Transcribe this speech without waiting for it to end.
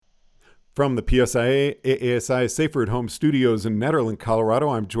From the PSIA AASI Safer at Home studios in Nederland, Colorado,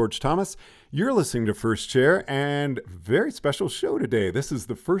 I'm George Thomas. You're listening to First Chair, and very special show today. This is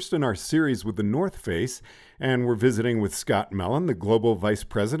the first in our series with the North Face, and we're visiting with Scott Mellon, the Global Vice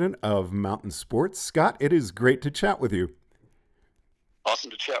President of Mountain Sports. Scott, it is great to chat with you.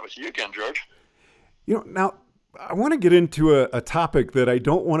 Awesome to chat with you again, George. Now, I want to get into a topic that I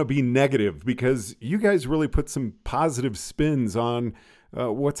don't want to be negative, because you guys really put some positive spins on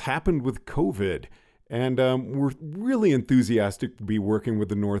what's happened with COVID. And we're really enthusiastic to be working with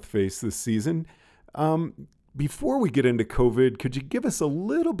the North Face this season. Before we get into COVID, could you give us a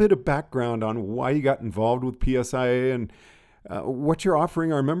little bit of background on why you got involved with PSIA and what you're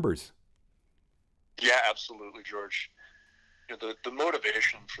offering our members? Yeah, absolutely, George. The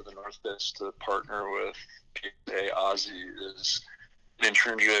motivation for the North Face to partner with PSA Aussie is an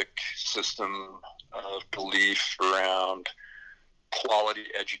intrinsic system of belief around quality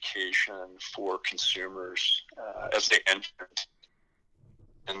education for consumers as they enter.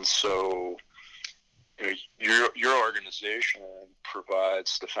 And so your organization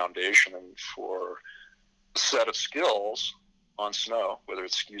provides the foundation for a set of skills on snow, whether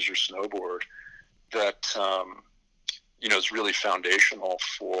it's skis or snowboard, that is really foundational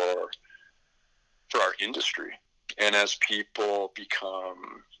for our industry. And as people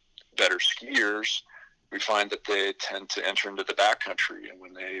become better skiers, we find that they tend to enter into the backcountry. And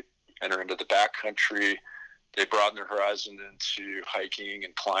when they enter into the backcountry, they broaden their horizon into hiking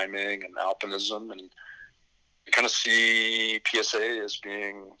and climbing and alpinism. And we kind of see PSA as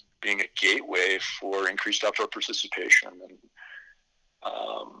being a gateway for increased outdoor participation. And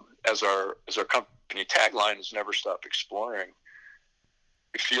as our company tagline is "Never Stop Exploring,"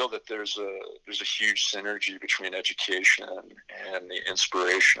 we feel that there's a huge synergy between education and the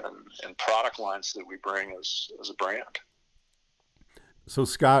inspiration and product lines that we bring as a brand. So,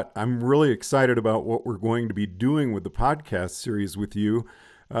 Scott, I'm really excited about what we're going to be doing with the podcast series with you,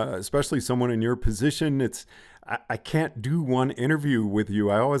 especially someone in your position. I can't do one interview with you.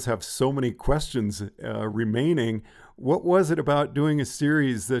 I always have so many questions remaining. What was it about doing a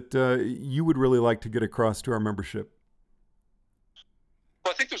series that you would really like to get across to our membership?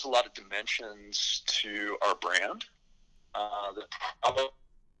 Well, I think there's a lot of dimensions to our brand that probably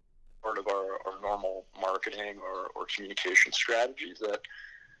part of our normal marketing or communication strategy, that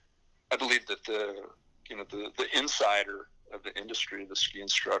I believe that the insider of the industry, the ski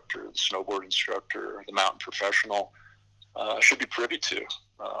instructor, the snowboard instructor, the mountain professional, should be privy to.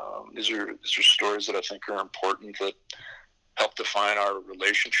 These are stories that I think are important, that help define our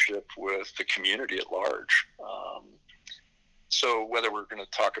relationship with the community at large. So whether we're going to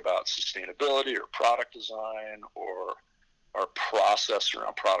talk about sustainability or product design or our process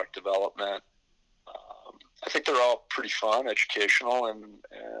around product development, I think they're all pretty fun, educational, and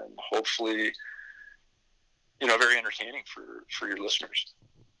hopefully, very entertaining for your listeners.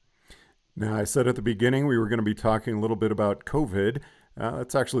 Now, I said at the beginning we were going to be talking a little bit about COVID.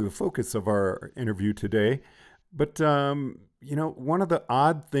 That's actually the focus of our interview today. But, one of the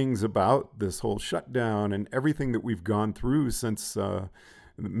odd things about this whole shutdown and everything that we've gone through since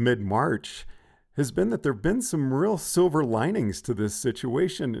mid-March has been that there have been some real silver linings to this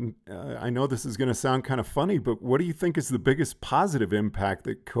situation. And I know this is going to sound kind of funny, but what do you think is the biggest positive impact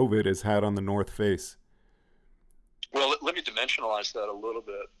that COVID has had on the North Face? Well, let me dimensionalize that a little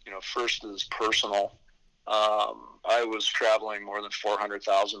bit. First is personal. I was traveling more than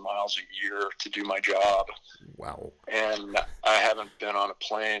 400,000 miles a year to do my job. Wow. And I haven't been on a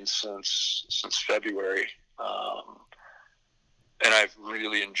plane since February. And I've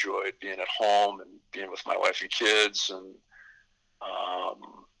really enjoyed being at home and being with my wife and kids, and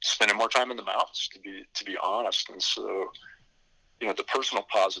spending more time in the mountains, to be honest. And so, the personal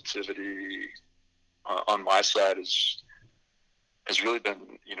positivity on my side has really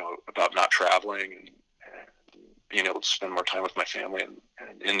been, about not traveling and being able to spend more time with my family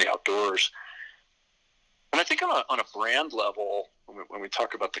and in the outdoors. And I think on a brand level, when we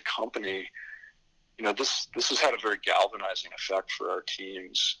talk about the company, this has had a very galvanizing effect for our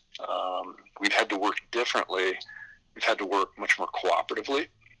teams. We've had to work differently. We've had to work much more cooperatively.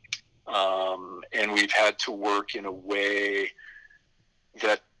 And we've had to work in a way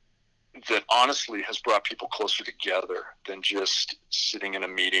that honestly has brought people closer together than just sitting in a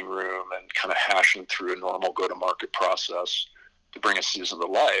meeting room and kind of hashing through a normal go-to-market process to bring a season to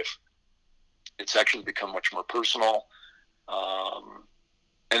life. It's actually become much more personal.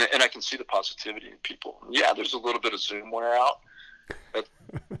 And I can see the positivity in people. Yeah, there's a little bit of Zoom wear out. That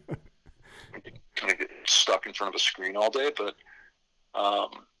kind of get stuck in front of a screen all day. But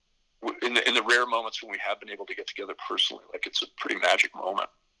in the rare moments when we have been able to get together personally, like, it's a pretty magic moment.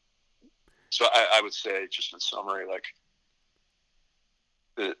 So I would say, just in summary, like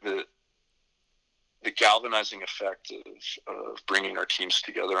the galvanizing effect of bringing our teams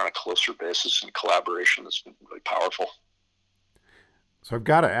together on a closer basis and collaboration has been really powerful. So I've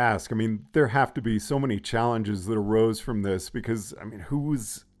got to ask, I mean, there have to be so many challenges that arose from this because, I mean, who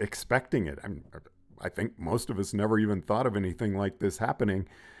was expecting it? I think most of us never even thought of anything like this happening.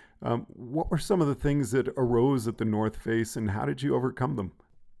 What were some of the things that arose at the North Face and how did you overcome them?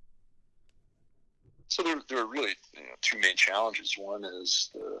 So there are really two main challenges. One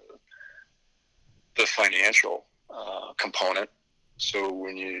is the financial component. So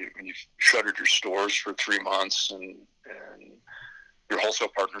when you shuttered your stores for 3 months and your wholesale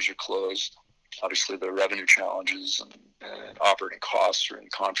partners are closed, obviously the revenue challenges and operating costs are in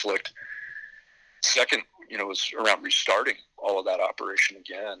conflict. Second, was around restarting all of that operation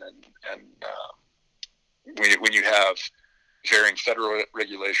again, and when you have varying federal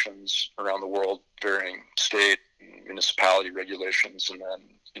regulations around the world, varying state and municipality regulations, and then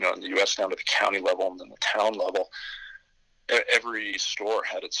in the U.S. down to the county level and then the town level, every store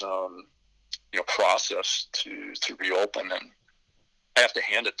had its own process to reopen, and I have to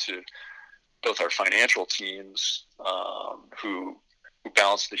hand it to both our financial teams who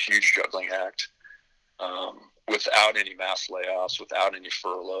balanced the huge juggling act without any mass layoffs, without any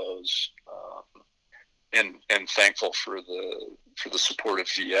furloughs, and thankful for the support of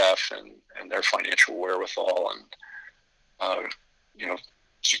VF and their financial wherewithal and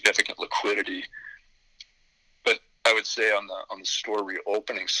significant liquidity. But I would say on the store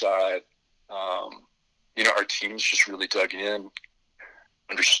reopening side, our teams just really dug in,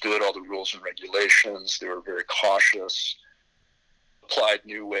 understood all the rules and regulations. They were very cautious, applied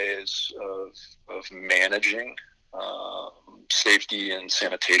new ways of managing safety and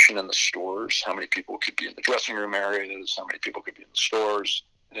sanitation in the stores, how many people could be in the dressing room areas, how many people could be in the stores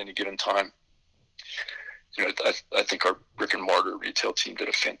at any given time. I think our brick and mortar retail team did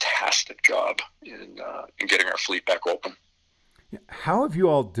a fantastic job in getting our fleet back open. How have you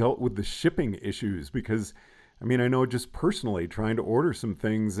all dealt with the shipping issues? Because, I mean, I know just personally trying to order some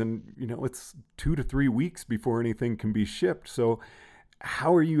things and, it's 2 to 3 weeks before anything can be shipped. So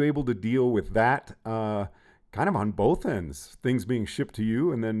how are you able to deal with that kind of on both ends, things being shipped to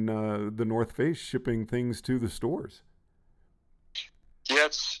you and then the North Face shipping things to the stores? Yeah,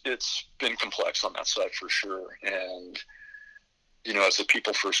 it's been complex on that side for sure. And, as a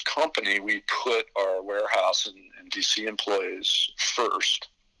people first company, we put our warehouse and DC employees first,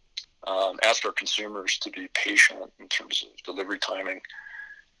 asked our consumers to be patient in terms of delivery timing.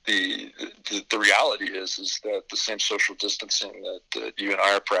 The reality is that the same social distancing that you and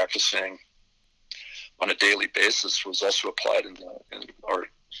I are practicing on a daily basis was also applied in our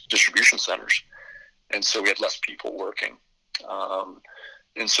distribution centers. And so we had less people working.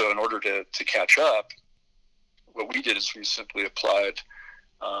 And so in order to catch up, what we did is we simply applied,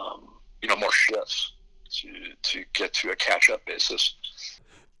 more shifts to get to a catch-up basis.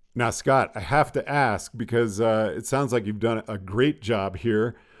 Now, Scott, I have to ask because it sounds like you've done a great job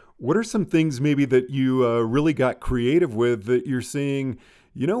here. What are some things maybe that you really got creative with that you're seeing,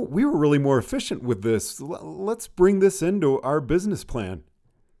 we were really more efficient with this. Let's bring this into our business plan.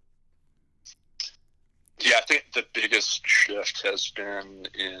 Yeah, I think the biggest shift has been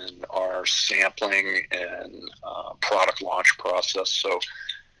in our sampling and product launch process. So,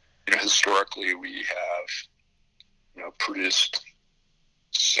 historically we have, produced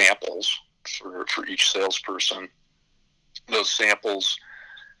samples for each salesperson. Those samples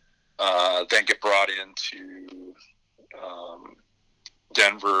then get brought into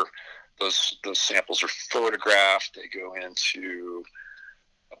Denver. Those samples are photographed. They go into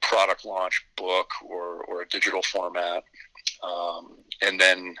a product launch book or a digital format, and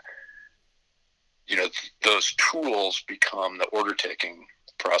then those tools become the order taking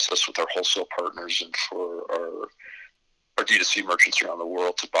process with our wholesale partners and for our D2C merchants around the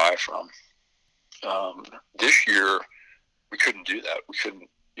world to buy from. This year we couldn't do that. We couldn't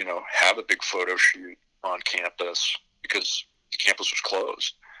have a big photo shoot on campus because the campus was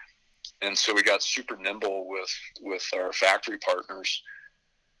closed. And so we got super nimble with our factory partners.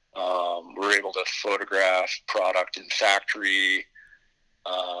 We're able to photograph product in factory,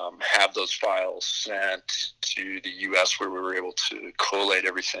 have those files sent to the U.S. where we were able to collate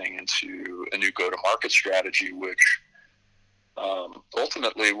everything into a new go-to-market strategy, which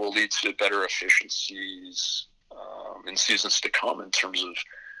ultimately will lead to better efficiencies in seasons to come in terms of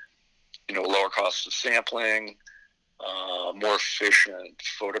lower costs of sampling, more efficient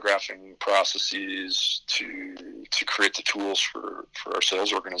photographing processes to create the tools for our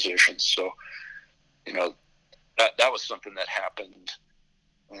sales organizations. So, that was something that happened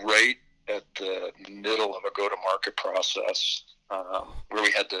right at market process where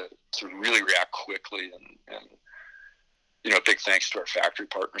we had to really react quickly, and big thanks to our factory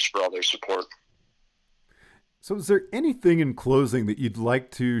partners for all their support. So, is there anything in closing that you'd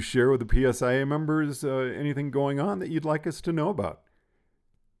like to share with the PSIA members? Anything going on that you'd like us to know about?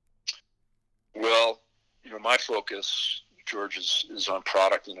 Well, my focus, George, is on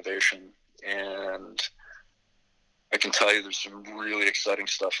product innovation, and I can tell you there's some really exciting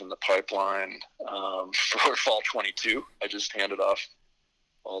stuff in the pipeline for fall 22. I just handed off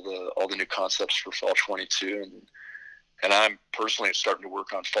all the new concepts for fall 22, and I'm personally starting to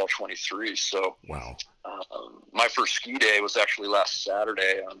work on fall 23. So, wow. My first ski day was actually last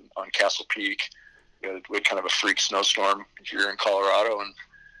Saturday on Castle Peak. We had kind of a freak snowstorm here in Colorado, and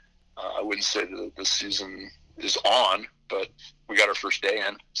I wouldn't say that the season is on, but we got our first day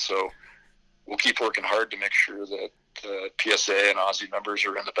in. So we'll keep working hard to make sure that the PSA and Aussie members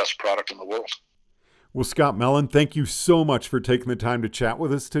are in the best product in the world. Well, Scott Mellon, thank you so much for taking the time to chat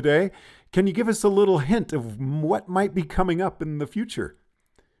with us today. Can you give us a little hint of what might be coming up in the future?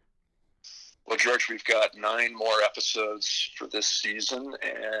 Well, George, we've got 9 more episodes for this season,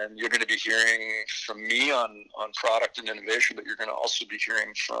 and you're going to be hearing from me on product and innovation, but you're going to also be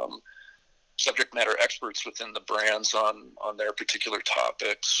hearing from subject matter experts within the brands on their particular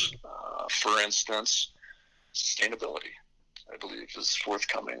topics. For instance, sustainability, I believe, is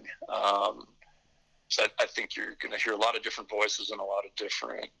forthcoming. So I think you're going to hear a lot of different voices and a lot of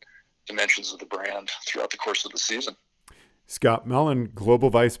different dimensions of the brand throughout the course of the season. Scott Mellon, Global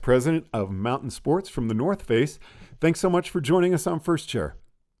Vice President of Mountain Sports from the North Face. Thanks so much for joining us on First Chair.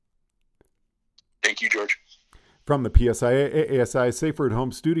 Thank you, George. From the PSIA ASI Safer at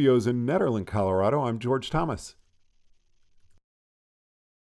Home studios in Nederland, Colorado, I'm George Thomas.